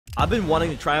I've been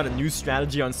wanting to try out a new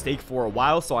strategy on stake for a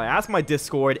while, so I asked my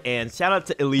Discord, and shout out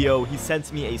to Elio. He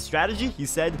sent me a strategy. He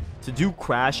said to do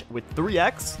crash with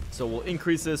 3x, so we'll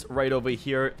increase this right over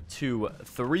here to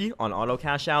 3 on auto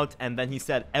cash out, and then he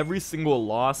said every single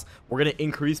loss we're going to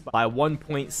increase by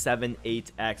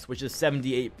 1.78x, which is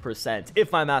 78%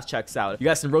 if my math checks out. You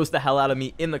guys can roast the hell out of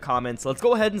me in the comments. Let's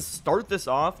go ahead and start this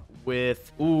off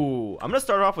with, I'm gonna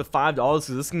start off with $5 because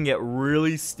this can get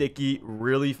really sticky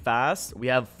really fast. We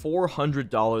have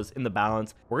 $400 in the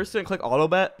balance. We're just gonna click auto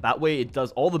bet. That way it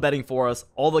does all the betting for us,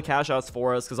 all the cash outs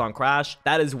for us, because on crash,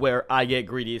 that is where I get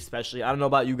greedy. Especially, I don't know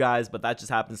about you guys, but that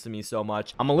just happens to me so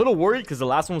much. I'm a little worried because the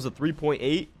last one was a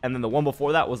 3.8 and then the one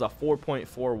before that was a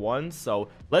 4.41. So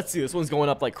let's see, this one's going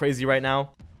up like crazy right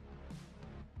now.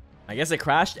 I guess it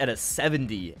crashed at a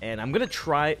 70, and I'm gonna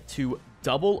try to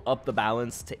double up the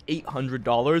balance to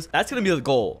 $800. That's gonna be the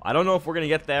goal. I don't know if we're gonna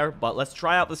get there, but let's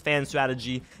try out this fan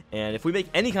strategy, and if we make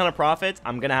any kind of profit,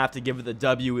 I'm gonna have to give it the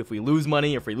W. If we lose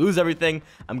money, if we lose everything,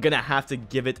 I'm gonna have to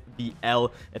give it the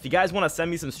L. If you guys want to send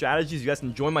me some strategies, you guys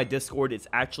can join my Discord. It's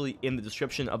actually in the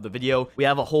description of the video. We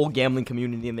have a whole gambling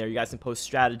community in there. You guys can post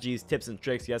strategies, tips and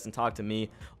tricks. You guys can talk to me,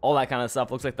 all that kind of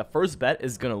stuff. Looks like the first bet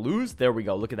is gonna lose. There we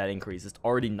go. Look at that increase. It's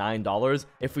already $9.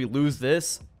 If we lose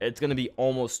this, it's gonna be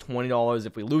almost $20.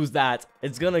 If we lose that,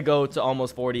 it's gonna go to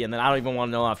almost 40, and then I don't even want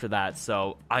to know after that.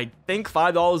 So I think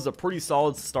 $5 is a pretty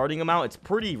solid starting amount. It's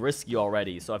pretty risky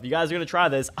already. So if you guys are gonna try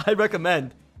this, I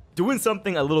recommend doing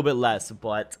something a little bit less.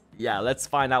 But yeah, let's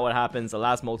find out what happens. The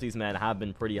last multis, man, have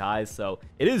been pretty high, so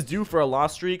it is due for a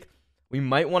loss streak. We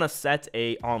might want to set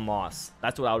a on loss.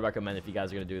 That's what I would recommend if you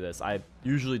guys are gonna do this. I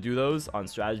usually do those on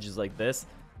strategies like this.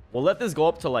 We'll let this go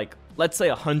up to, like, let's say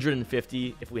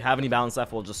 150. If we have any balance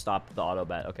left, we'll just stop the auto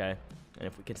bet, okay? And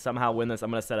if we can somehow win this, I'm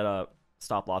going to set a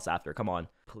stop loss after. Come on.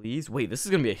 Please. Wait, this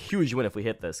is going to be a huge win if we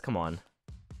hit this. Come on.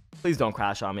 Please don't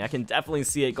crash on me. I can definitely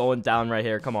see it going down right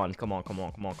here. Come on, come on, come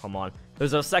on, come on, come on.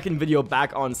 There's a second video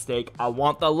back on stake. I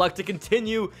want the luck to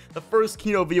continue. The first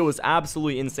Keno video was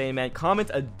absolutely insane, man. Comment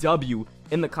a W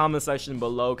in the comment section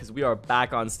below because we are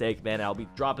back on stake, man. I'll be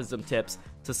dropping some tips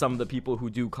to some of the people who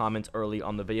do comment early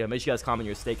on the video. Make sure you guys comment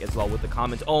your stake as well with the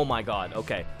comment. Oh my god.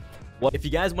 Okay. Well, if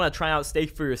you guys want to try out stake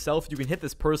for yourself, you can hit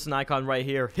this person icon right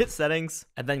here, hit settings,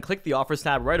 and then click the offers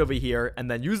tab right over here,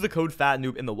 and then use the code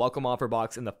FATNOOB in the welcome offer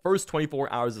box in the first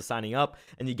 24 hours of signing up,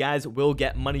 and you guys will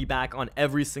get money back on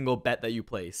every single bet that you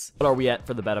place. What are we at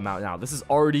for the bet amount now? This is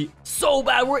already so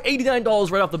bad. We're $89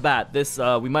 right off the bat. This,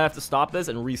 we might have to stop this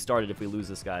and restart it if we lose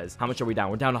this, guys. How much are we down?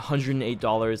 We're down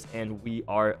 $108, and we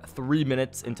are 3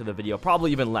 minutes into the video.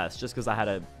 Probably even less, just because I had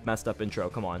a messed up intro.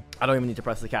 Come on. I don't even need to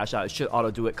press the cash out. It should auto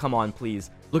do it. Come on,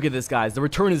 please. Look at this, guys. The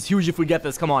return is huge if we get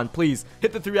this. Come on, please.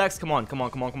 Hit the 3x. Come on, come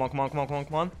on, come on, come on, come on, come on, come on,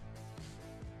 come on.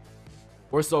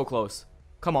 We're so close.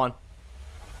 Come on.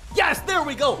 Yes, there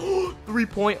we go.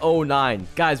 3.09.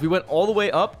 Guys, we went all the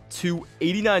way up to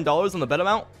 $89 on the bet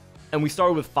amount, and we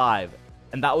started with 5.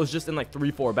 And that was just in like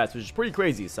 3-4 bets, which is pretty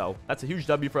crazy. So that's a huge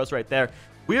W for us right there.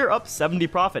 We're up 70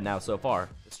 profit now so far.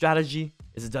 The strategy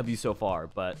is a W so far,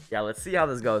 but yeah, let's see how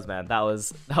this goes, man. That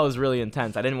was really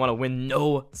intense. I didn't want to win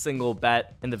no single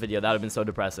bet in the video. That would have been so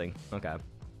depressing. Okay,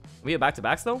 we have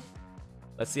back-to-backs though.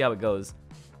 Let's see how it goes.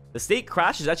 The stake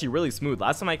crash is actually really smooth.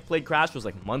 Last time I played crash was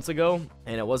like months ago,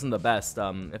 and it wasn't the best,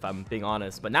 if I'm being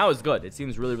honest, but now it's good. It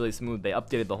seems really smooth. They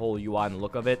updated the whole UI and the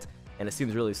look of it, and it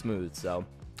seems really smooth. So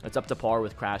it's up to par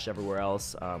with crash everywhere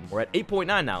else. We're at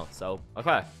 8.9 now, so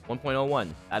okay, 1.01.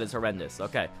 That is horrendous.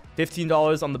 Okay,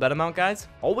 $15 on the bet amount, guys.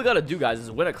 All we gotta do, guys,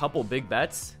 is win a couple big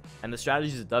bets, and the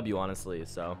strategy is a W, honestly.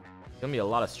 So it's gonna be a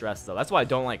lot of stress, though. That's why I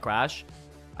don't like crash.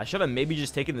 I should have maybe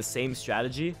just taken the same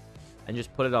strategy and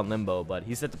just put it on limbo, but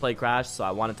he said to play crash, so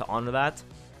I wanted to honor that.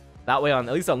 That way, at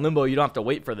least on limbo, you don't have to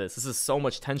wait for this. This is so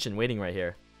much tension waiting right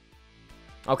here.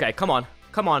 Okay, come on,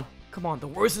 come on. Come on, the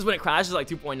worst is when it crashes like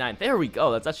 2.9. There we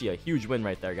go. That's actually a huge win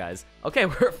right there, guys. Okay,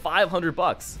 we're at 500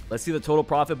 bucks. Let's see the total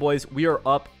profit, boys. We are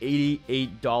up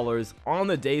 $88 on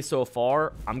the day so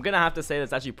far. I'm gonna have to say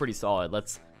that's actually pretty solid.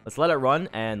 Let's let it run,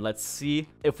 and let's see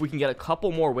if we can get a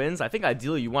couple more wins. I think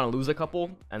ideally you want to lose a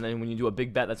couple, and then when you do a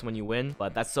big bet, that's when you win.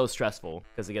 But that's so stressful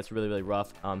because it gets really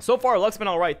rough. So far, luck's been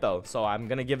all right, though. So I'm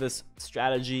going to give this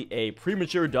strategy a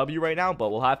premature W right now, but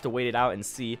we'll have to wait it out and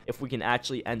see if we can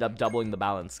actually end up doubling the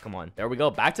balance. Come on. There we go.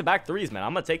 Back-to-back threes, man.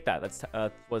 I'm going to take that. That's,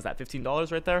 what is that,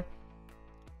 $15 right there?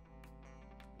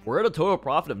 We're at a total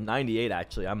profit of 98,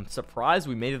 actually. I'm surprised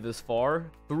we made it this far.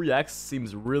 3x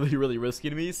seems really risky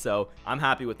to me, so I'm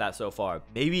happy with that so far.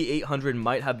 Maybe 800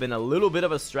 might have been a little bit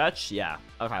of a stretch. Yeah.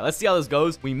 Okay, let's see how this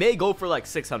goes. We may go for like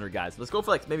 600, guys. Let's go for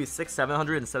like maybe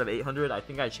 600-700 instead of 800. I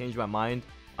think I changed my mind.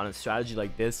 on a strategy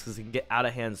like this because it can get out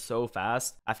of hand so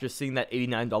fast. After seeing that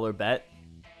 $89 bet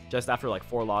just after like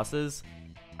 4 losses,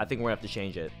 I think we're gonna have to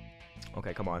change it.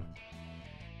 Okay, come on.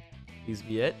 Please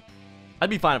be it. I'd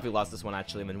be fine if we lost this one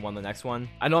actually and then won the next one.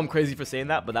 I know I'm crazy for saying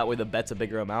that, but that way the bet's a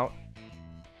bigger amount.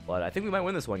 But I think we might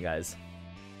win this one, guys.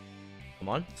 Come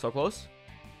on, so close.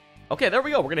 Okay, there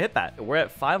we go. We're gonna hit that. We're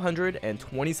at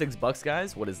 526 bucks,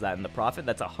 guys. What is that in the profit?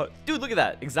 That's dude, look at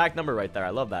that exact number right there. I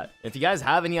love that. If you guys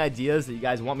have any ideas that you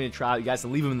guys want me to try out, you guys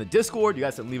can leave them in the Discord. You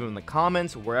guys can leave them in the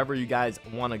comments, wherever you guys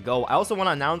want to go. I also want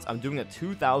to announce I'm doing a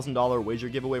 $2,000 wager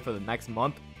giveaway for the next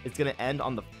month. It's going to end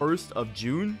on the 1st of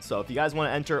June. So if you guys want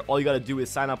to enter, all you got to do is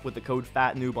sign up with the code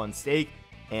FATNOOB on Stake.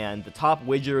 And the top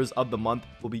wagers of the month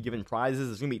will be given prizes.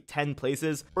 There's gonna be 10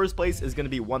 places. First place is gonna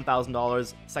be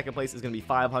 $1,000. Second place is gonna be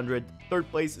 $500. Third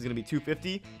place is gonna be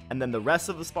 $250. And then the rest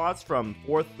of the spots from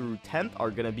 4th through 10th are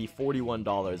gonna be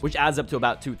 $41, which adds up to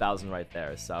about $2,000 right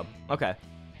there. So, okay,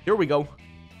 here we go.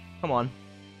 Come on.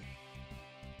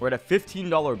 We're at a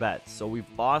 $15 bet. So we've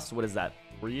lost, what is that,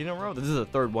 3 in a row? This is the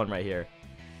 3rd one right here.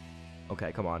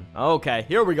 Okay, come on. Okay,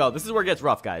 here we go. This is where it gets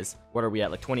rough, guys. What are we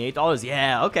at, like $28?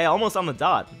 Yeah, okay, almost on the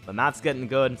dot. The math's getting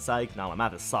good. Psych. No, my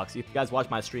math sucks. If you guys watch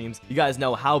my streams, you guys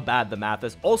know how bad the math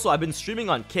is. Also, I've been streaming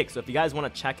on Kick, so if you guys want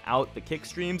to check out the Kick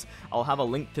streams, I'll have a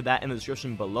link to that in the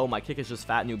description below. My Kick is just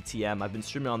FatNoobTM. I've been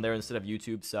streaming on there instead of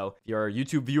YouTube, so if you're a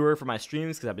YouTube viewer for my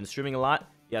streams, because I've been streaming a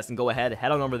lot, you guys can go ahead,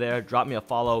 head on over there, drop me a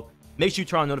follow. Make sure you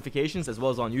turn on notifications as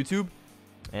well as on YouTube.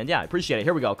 And yeah, I appreciate it.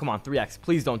 Here we go. Come on, 3x.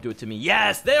 Please don't do it to me.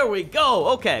 Yes, there we go.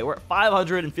 Okay, we're at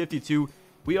 552.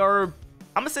 We are, I'm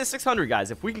going to say 600,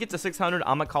 guys. If we can get to 600,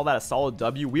 I'm going to call that a solid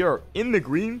W. We are in the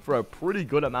green for a pretty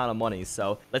good amount of money.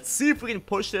 So let's see if we can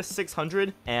push this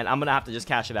 600, and I'm going to have to just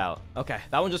cash it out. Okay,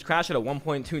 that one just crashed at a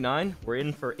 1.29. We're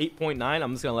in for 8.9.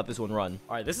 I'm just going to let this one run.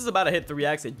 All right, this is about to hit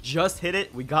 3x. It just hit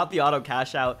it. We got the auto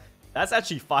cash out. That's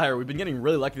actually fire. We've been getting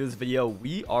really lucky this video.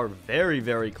 We are very,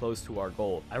 very close to our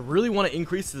goal. I really want to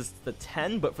increase this to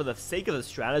 10, but for the sake of the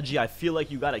strategy, I feel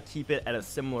like you got to keep it at a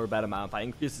similar bet amount. If I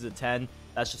increase it to 10,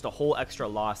 that's just a whole extra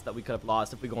loss that we could have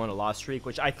lost if we go on a loss streak,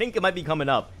 which I think it might be coming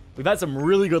up. We've had some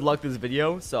really good luck this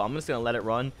video, so I'm just going to let it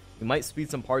run. We might speed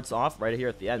some parts off right here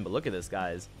at the end, but look at this,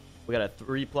 guys. We got a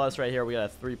 3+ right here. We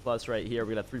got a 3+ right here.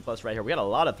 We got a 3+ right here. We got a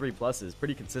lot of 3+s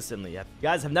pretty consistently. If you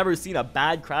guys have never seen a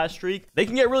bad crash streak, they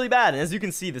can get really bad. And as you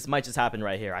can see, this might just happen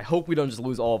right here. I hope we don't just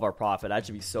lose all of our profit. That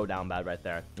should be so down bad right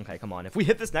there. Okay, come on. If we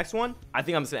hit this next one, I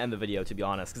think I'm just going to end the video, to be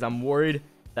honest, because I'm worried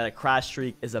that a crash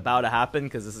streak is about to happen,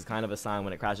 because this is kind of a sign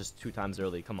when it crashes 2 times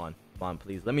early. Come on. Come on,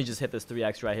 please. Let me just hit this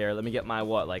 3x right here. Let me get my,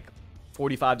 what, like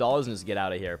 $45 and just get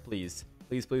out of here. Please.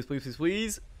 Please, please, please, please,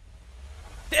 please.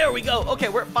 There we go. Okay,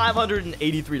 we're at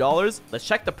 $583. Let's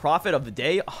check the profit of the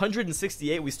day.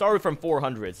 168. We started from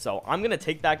 400, so I'm gonna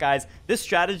take that, guys. This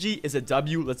strategy is a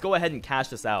W. Let's go ahead and cash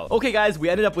this out. Okay, guys, we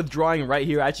ended up withdrawing right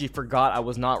here. I actually forgot I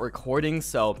was not recording,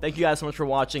 so thank you guys so much for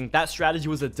watching. That strategy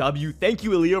was a W. Thank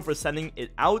you, Elio, for sending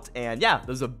it out, and yeah,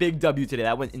 there's a big W today.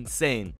 That went insane.